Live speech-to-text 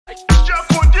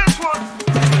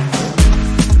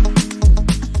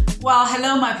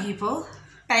Hello my people.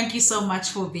 Thank you so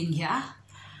much for being here.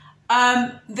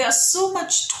 There's so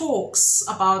much talks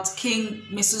about King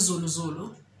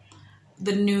MisiZulu,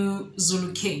 the new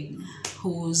Zulu king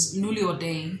who's newly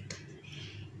ordained.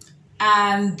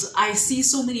 And I see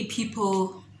so many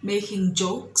people making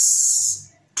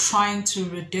jokes, trying to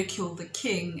ridicule the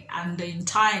king and the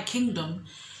entire kingdom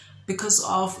because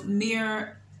of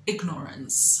mere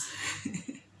ignorance.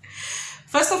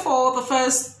 First of all,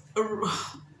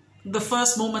 the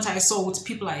first moment I saw what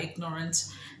people are ignorant,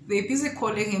 they're busy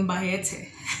calling him Bayede.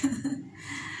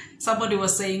 Somebody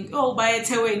was saying, "Oh,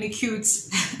 Bayede, when cute."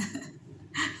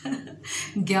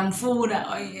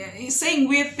 He's saying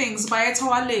weird things,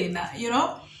 Bayede, you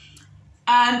know.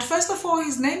 And first of all,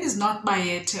 his name is not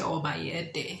Bayede or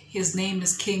Bayede. His name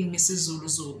is King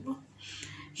MisiZulu.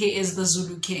 He is the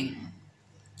Zulu king.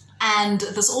 And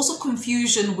there's also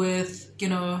confusion with,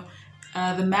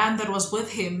 the man that was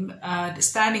with him,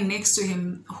 standing next to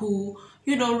him, who,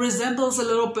 resembles a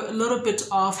little bit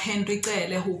of Henry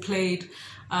Cele, who played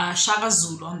Shaka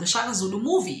Zulu on the Shaka Zulu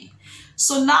movie.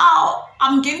 So now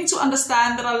I'm getting to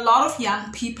understand that a lot of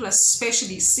young people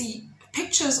especially see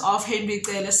pictures of Henry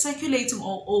Cele circulating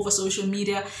all over social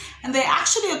media, and they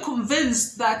actually are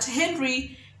convinced that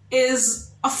Henry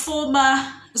is a former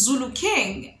Zulu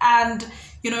king, and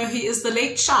he is the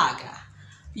late Shaka,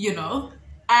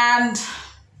 and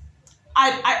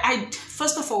I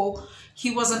first of all,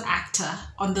 he was an actor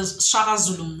on the Shaka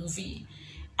Zulu movie,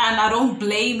 and I don't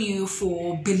blame you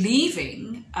for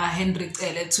believing Henry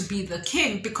Cele to be the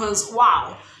king, because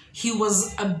wow, he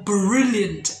was a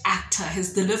brilliant actor.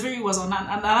 His delivery was on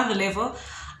another level.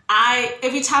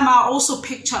 Every time I also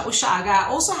picture Shaka, I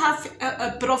also have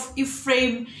a bit of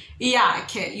Ephraim,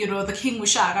 the king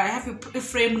Shaka. I have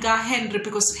Ephraim Ga Henry,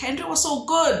 because Henry was so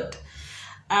good,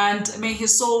 and may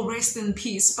his soul rest in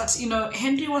peace. But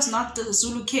Henry was not the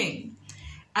Zulu king,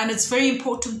 and it's very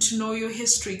important to know your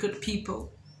history, good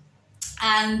people.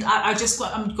 And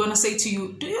I'm gonna say to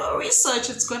you, do your research.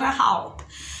 It's gonna help.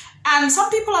 And some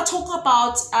people are talking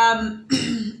about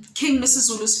King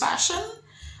MisiZulu's fashion.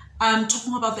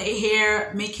 Talking about the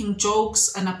hair, making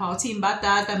jokes, and about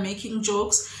Imbadada making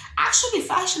jokes. Actually,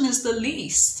 fashion is the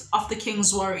least of the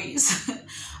king's worries.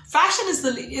 Fashion is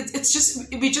it's just,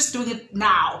 we're just doing it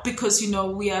now because,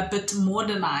 we are a bit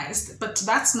modernized, but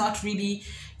that's not really,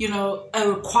 a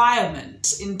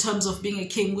requirement in terms of being a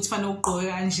king. It's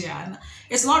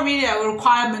not really a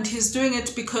requirement. He's doing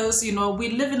it because, we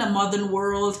live in a modern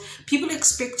world. People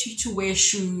expect you to wear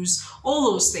shoes, all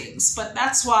those things. But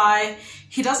that's why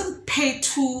he doesn't pay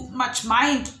too much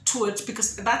mind to it,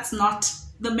 because that's not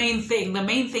the main thing. The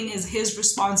main thing is his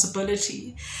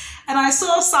responsibility. And I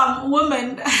saw some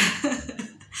women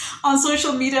on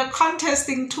social media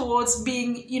contesting towards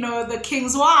being, the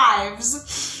king's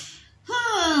wives.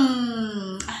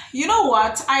 You know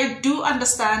what? I do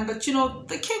understand that,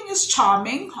 the king is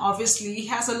charming. Obviously, he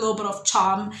has a little bit of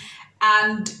charm.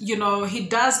 And, he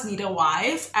does need a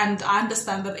wife. And I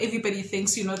understand that everybody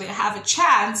thinks, they have a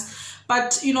chance.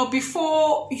 But,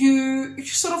 before you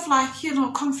sort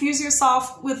of confuse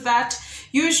yourself with that,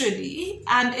 usually,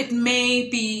 and it may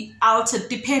be altered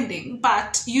depending,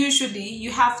 but usually you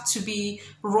have to be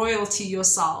royalty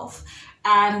yourself.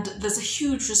 And there's a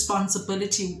huge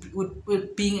responsibility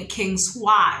with being a king's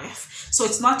wife. So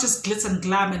it's not just glitz and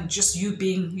glam and just you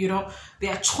being,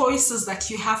 there are choices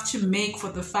that you have to make for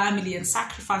the family and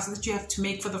sacrifices that you have to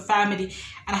make for the family.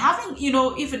 And having,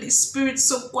 even spirit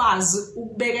so as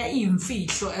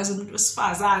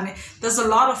there's a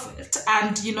lot of it.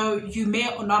 And, you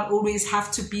may not always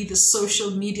have to be the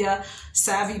social media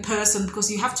savvy person,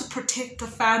 because you have to protect the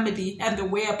family and the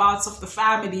whereabouts of the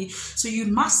family. So you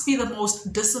must be the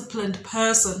most disciplined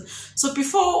person. So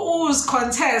before always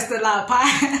contest the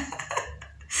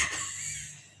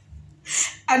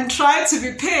and try to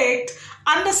be picked,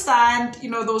 understand,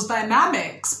 those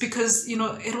dynamics, because,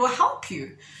 it will help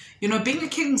you. Being a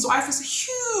king's wife is a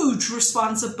huge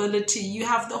responsibility. You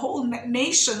have the whole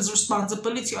nation's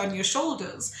responsibility on your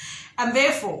shoulders. And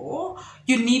therefore,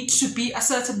 you need to be a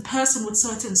certain person with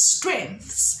certain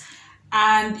strengths.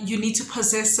 And you need to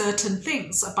possess certain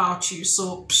things about you.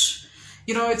 So,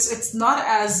 it's not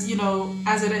as,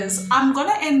 as it is. I'm going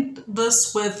to end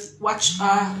this with what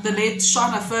the late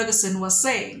Shauna Ferguson was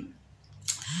saying.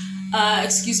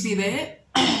 Excuse me there.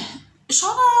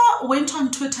 Shaka went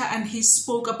on Twitter and he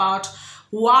spoke about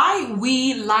why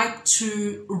we like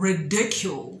to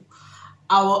ridicule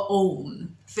our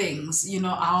own things,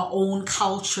 our own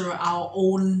culture, our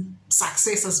own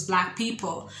success as Black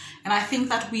people. And I think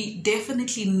that we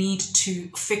definitely need to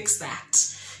fix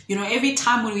that. Every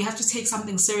time when we have to take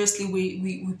something seriously,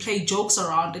 we play jokes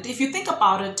around it. If you think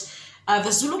about it,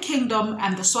 The Zulu kingdom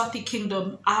and the Swazi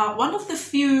kingdom are one of the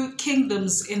few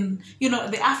kingdoms in,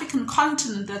 the African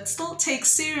continent that still take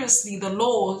seriously the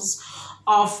laws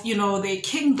of, their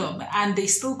kingdom, and they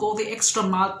still go the extra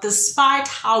mile despite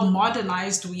how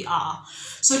modernized we are.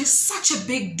 So it is such a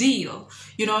big deal.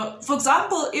 For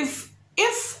example, if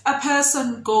a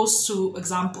person goes to,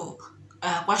 example,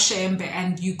 Washembe,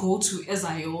 and you go to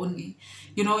Ezayoni,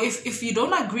 if you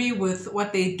don't agree with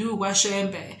what they do,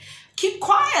 Washembe, keep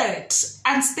quiet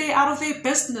and stay out of their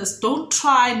business. Don't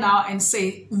try now and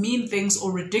say mean things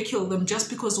or ridicule them just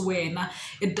because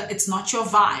it's not your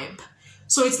vibe.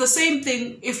 So it's the same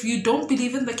thing. If you don't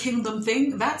believe in the kingdom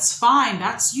thing, that's fine,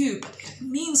 that's you. But it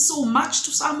means so much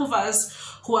to some of us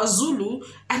who are Zulu,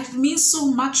 and it means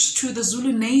so much to the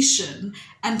Zulu nation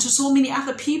and to so many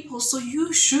other people. So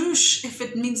you shush if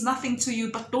it means nothing to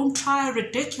you, but don't try to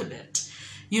ridicule it,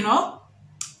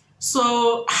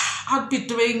 So I'd be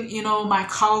doing, my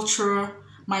culture,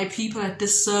 my people a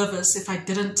disservice if I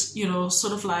didn't,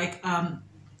 sort of like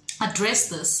address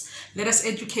this. Let us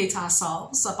educate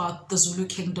ourselves about the Zulu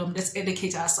kingdom. Let's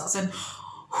educate ourselves. And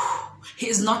he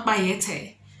is not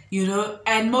Bayede,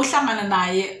 and mohlangana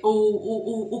naye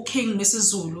King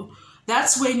MisiZulu.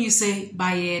 That's when you say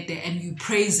Bayede and you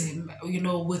praise him,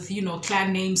 with,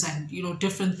 clan names and,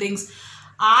 different things.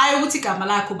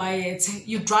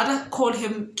 You'd rather call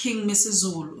him King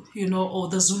MisiZulu, or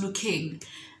the Zulu king,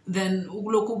 than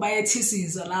uloku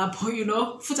bayethisiza lapho,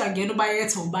 futhi again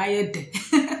Bayede.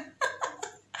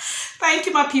 Thank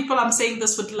you, my people. I'm saying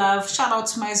this with love. Shout out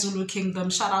to my Zulu kingdom.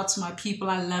 Shout out to my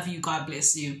people. I love you. God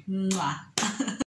bless you. Mwah.